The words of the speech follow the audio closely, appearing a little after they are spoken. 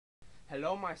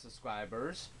Hello my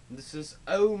subscribers, this is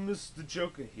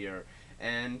Mr.Joker here,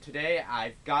 and today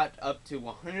I've got up to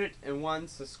 101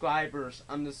 subscribers.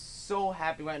 I'm just so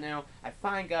happy right now. I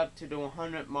finally got up to the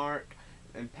 100 mark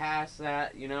and past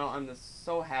that, I'm just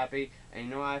so happy.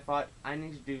 And I thought I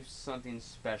need to do something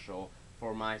special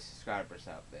for my subscribers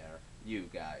out there, you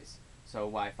guys. So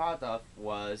what I thought of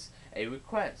was a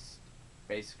request.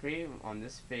 Basically, on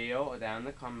this video, down in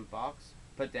the comment box,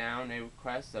 put down a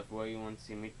request of what you want to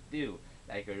see me do.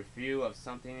 Like a review of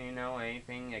something,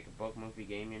 anything, like a book, movie,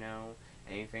 game,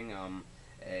 anything,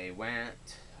 a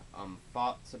rant,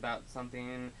 thoughts about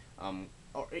something,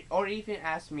 or even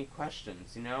ask me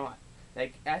questions,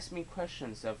 like ask me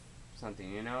questions of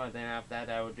something, and then after that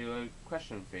I will do a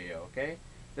question video, okay?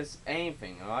 Just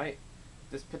anything, alright?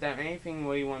 Just put down anything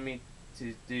what you want me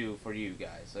to do for you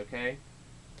guys, okay?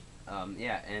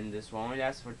 Yeah, and this will only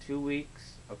last for 2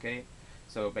 weeks, okay?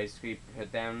 So basically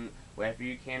put down whatever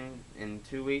you can in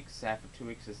 2 weeks. After 2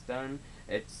 weeks is done,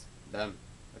 it's done,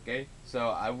 okay? So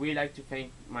I really like to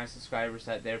thank my subscribers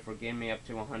out there for getting me up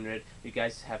to 100. You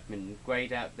guys have been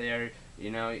great out there.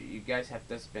 You guys have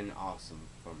just been awesome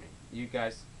for me. You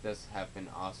guys just have been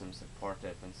awesome,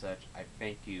 supportive and such. I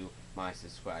thank you, my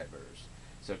subscribers.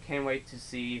 So can't wait to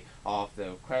see all of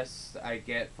the requests I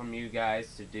get from you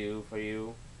guys to do for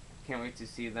you. Can't wait to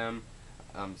see them.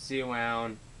 See you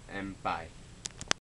around, and bye.